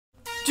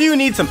Do you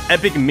need some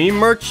epic meme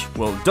merch?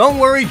 Well, don't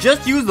worry,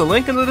 just use the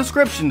link in the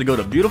description to go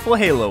to Beautiful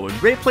Halo, a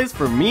great place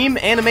for meme,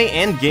 anime,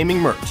 and gaming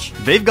merch.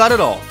 They've got it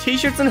all,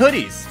 t-shirts and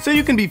hoodies, so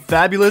you can be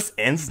fabulous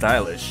and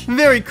stylish.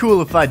 Very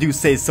cool if I do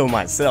say so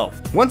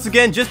myself. Once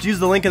again, just use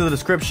the link in the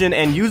description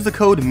and use the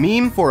code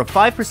MEME for a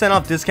 5%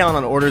 off discount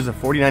on orders of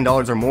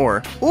 $49 or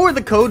more, or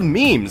the code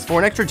MEMES for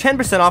an extra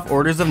 10% off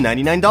orders of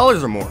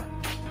 $99 or more.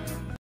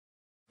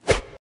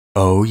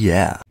 Oh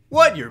yeah.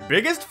 What your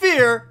biggest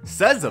fear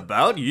says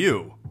about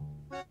you.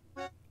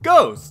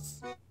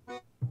 Ghosts.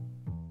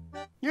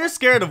 You're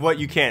scared of what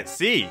you can't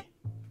see.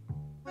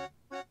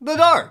 The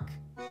dark.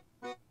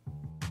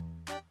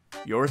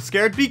 You're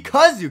scared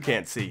because you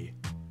can't see.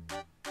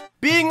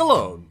 Being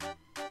alone.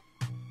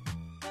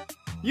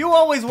 You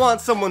always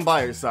want someone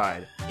by your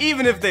side,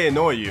 even if they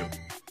annoy you.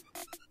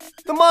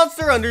 The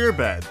monster under your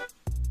bed.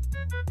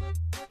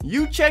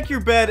 You check your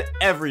bed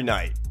every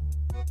night.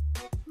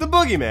 The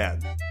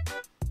boogeyman.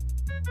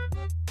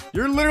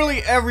 You're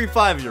literally every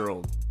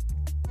 5-year-old.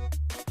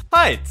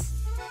 Heights.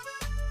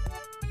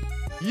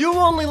 You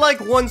only like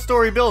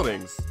 1-story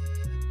buildings.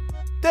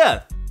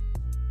 Death.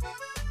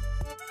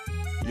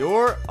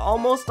 You're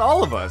almost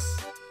all of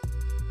us.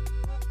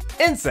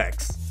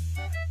 Insects.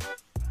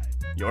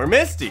 You're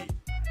Misty.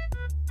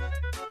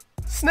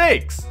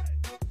 Snakes.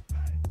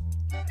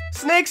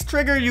 Snakes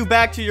trigger you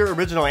back to your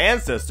original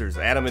ancestors,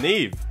 Adam and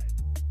Eve.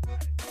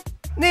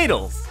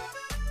 Needles.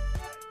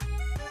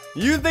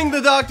 You think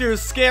the doctor is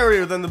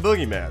scarier than the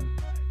boogeyman.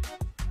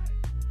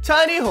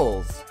 Tiny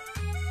holes.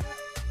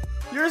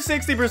 You're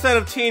 60%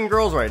 of teen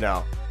girls right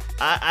now.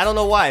 I don't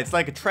know why, it's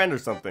like a trend or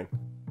something.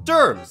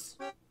 Germs.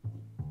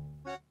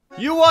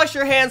 You wash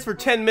your hands for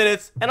 10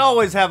 minutes and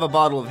always have a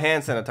bottle of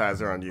hand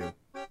sanitizer on you.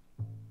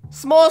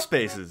 Small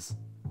spaces.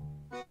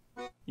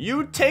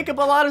 You take up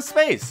a lot of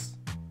space.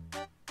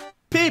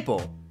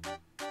 People.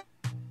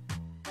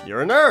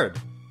 You're a nerd.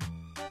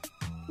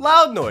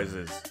 Loud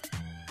noises.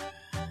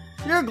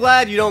 You're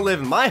glad you don't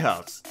live in my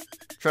house.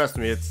 Trust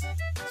me, it's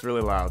really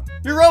loud.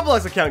 Your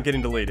Roblox account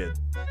getting deleted.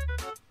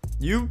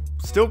 You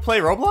still play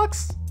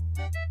Roblox?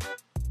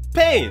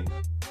 Pain.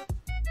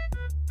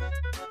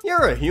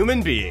 You're a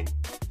human being.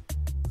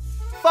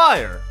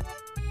 Fire.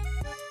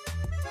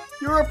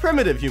 You're a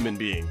primitive human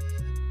being.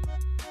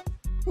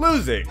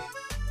 Losing.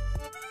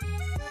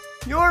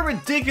 You're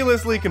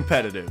ridiculously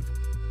competitive.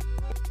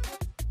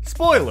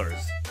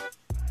 Spoilers.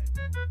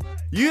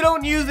 You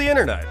don't use the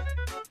internet.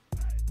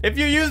 If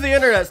you use the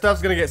internet,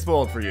 stuff's gonna get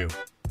spoiled for you.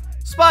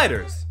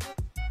 Spiders.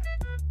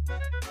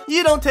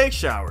 You don't take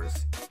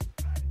showers.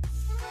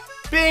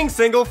 Being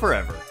single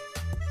forever.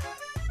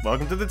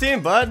 Welcome to the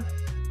team, bud.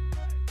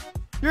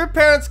 Your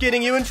parents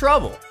getting you in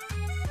trouble.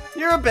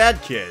 You're a bad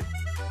kid.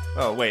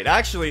 Oh wait,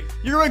 actually,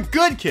 you're a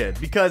good kid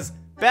because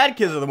bad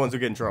kids are the ones who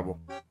get in trouble.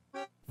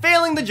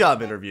 Failing the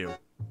job interview.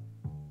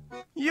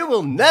 You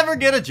will never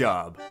get a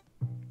job.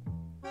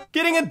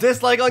 Getting a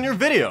dislike on your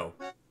video.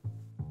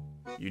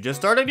 You just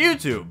started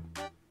YouTube.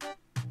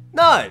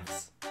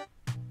 Knives.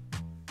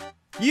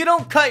 You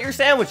don't cut your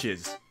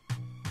sandwiches.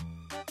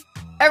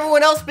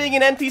 Everyone else being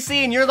an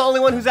NPC and you're the only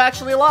one who's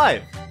actually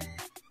alive.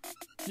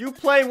 You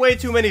play way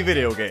too many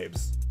video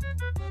games.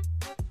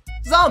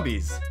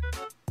 Zombies.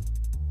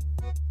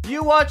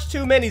 You watch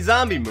too many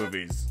zombie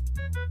movies.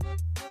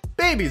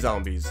 Baby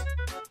zombies.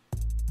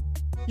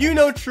 You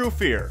know true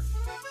fear.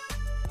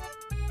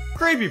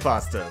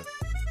 Creepypasta.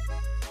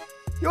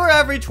 You're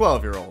every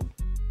 12-year-old.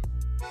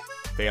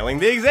 Failing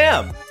the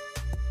exam.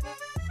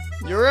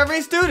 You're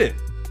every student.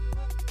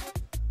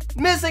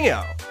 Missing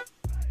out.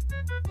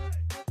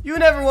 You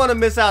never want to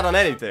miss out on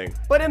anything,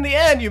 but in the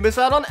end you miss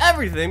out on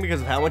everything because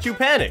of how much you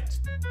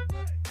panicked.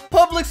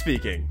 Public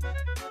speaking.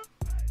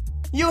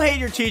 You hate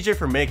your teacher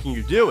for making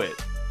you do it.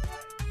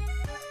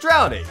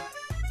 Drowning.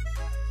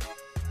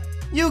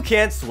 You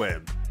can't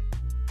swim.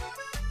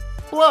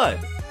 Blood.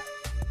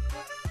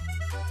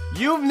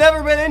 You've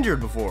never been injured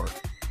before.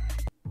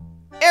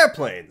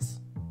 Airplanes.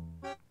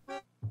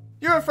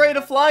 You're afraid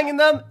of flying in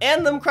them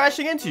and them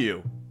crashing into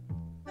you.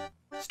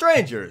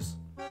 Strangers.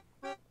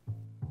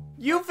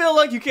 You feel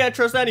like you can't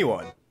trust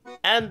anyone,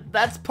 and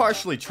that's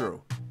partially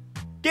true.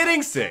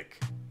 Getting sick.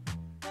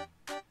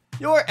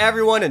 You're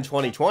everyone in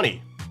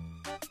 2020.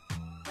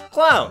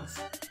 Clowns.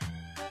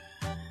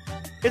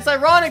 It's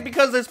ironic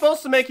because they're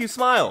supposed to make you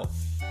smile,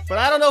 but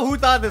I don't know who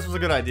thought this was a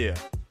good idea.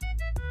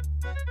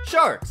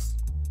 Sharks.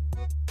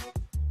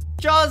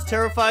 Jaws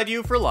terrified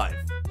you for life.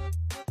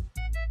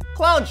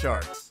 Clown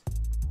sharks.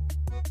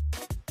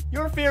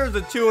 Your fear is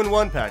a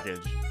 2-in-1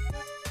 package.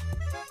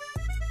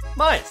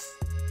 Mice.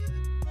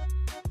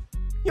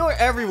 You're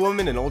every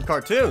woman in old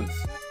cartoons.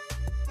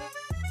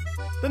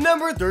 The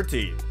number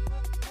 13.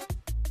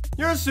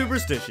 You're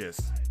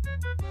superstitious.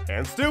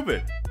 And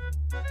stupid.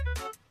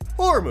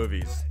 Horror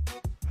movies.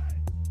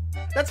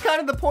 That's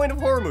kind of the point of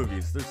horror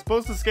movies. They're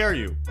supposed to scare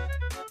you.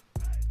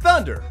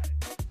 Thunder.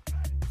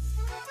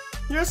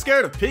 You're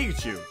scared of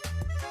Pikachu.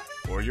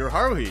 Or your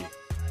Haruhi.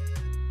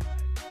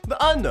 The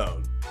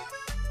unknown.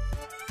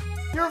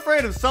 You're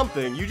afraid of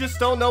something, you just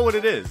don't know what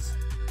it is.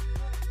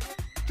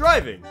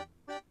 Driving.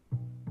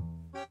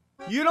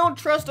 You don't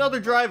trust other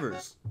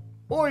drivers.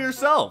 Or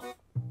yourself.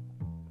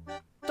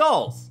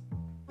 Dolls.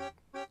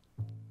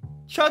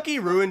 Chucky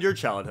ruined your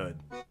childhood.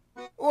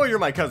 Or you're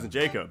my cousin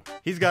Jacob.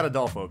 He's got a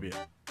doll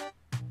phobia.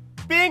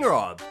 Being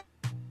robbed.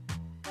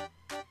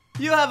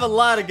 You have a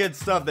lot of good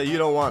stuff that you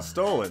don't want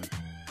stolen.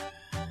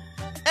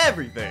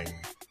 Everything.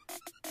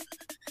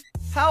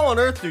 How on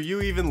earth do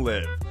you even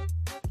live?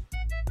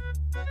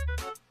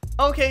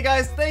 Okay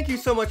guys, thank you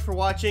so much for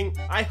watching.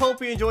 I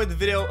hope you enjoyed the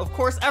video. Of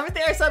course,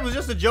 everything I said was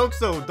just a joke,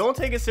 so don't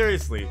take it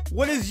seriously.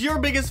 What is your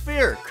biggest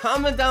fear?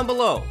 Comment down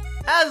below.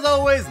 As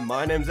always,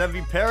 my name's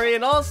Evie Perry,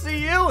 and I'll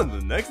see you in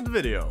the next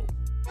video.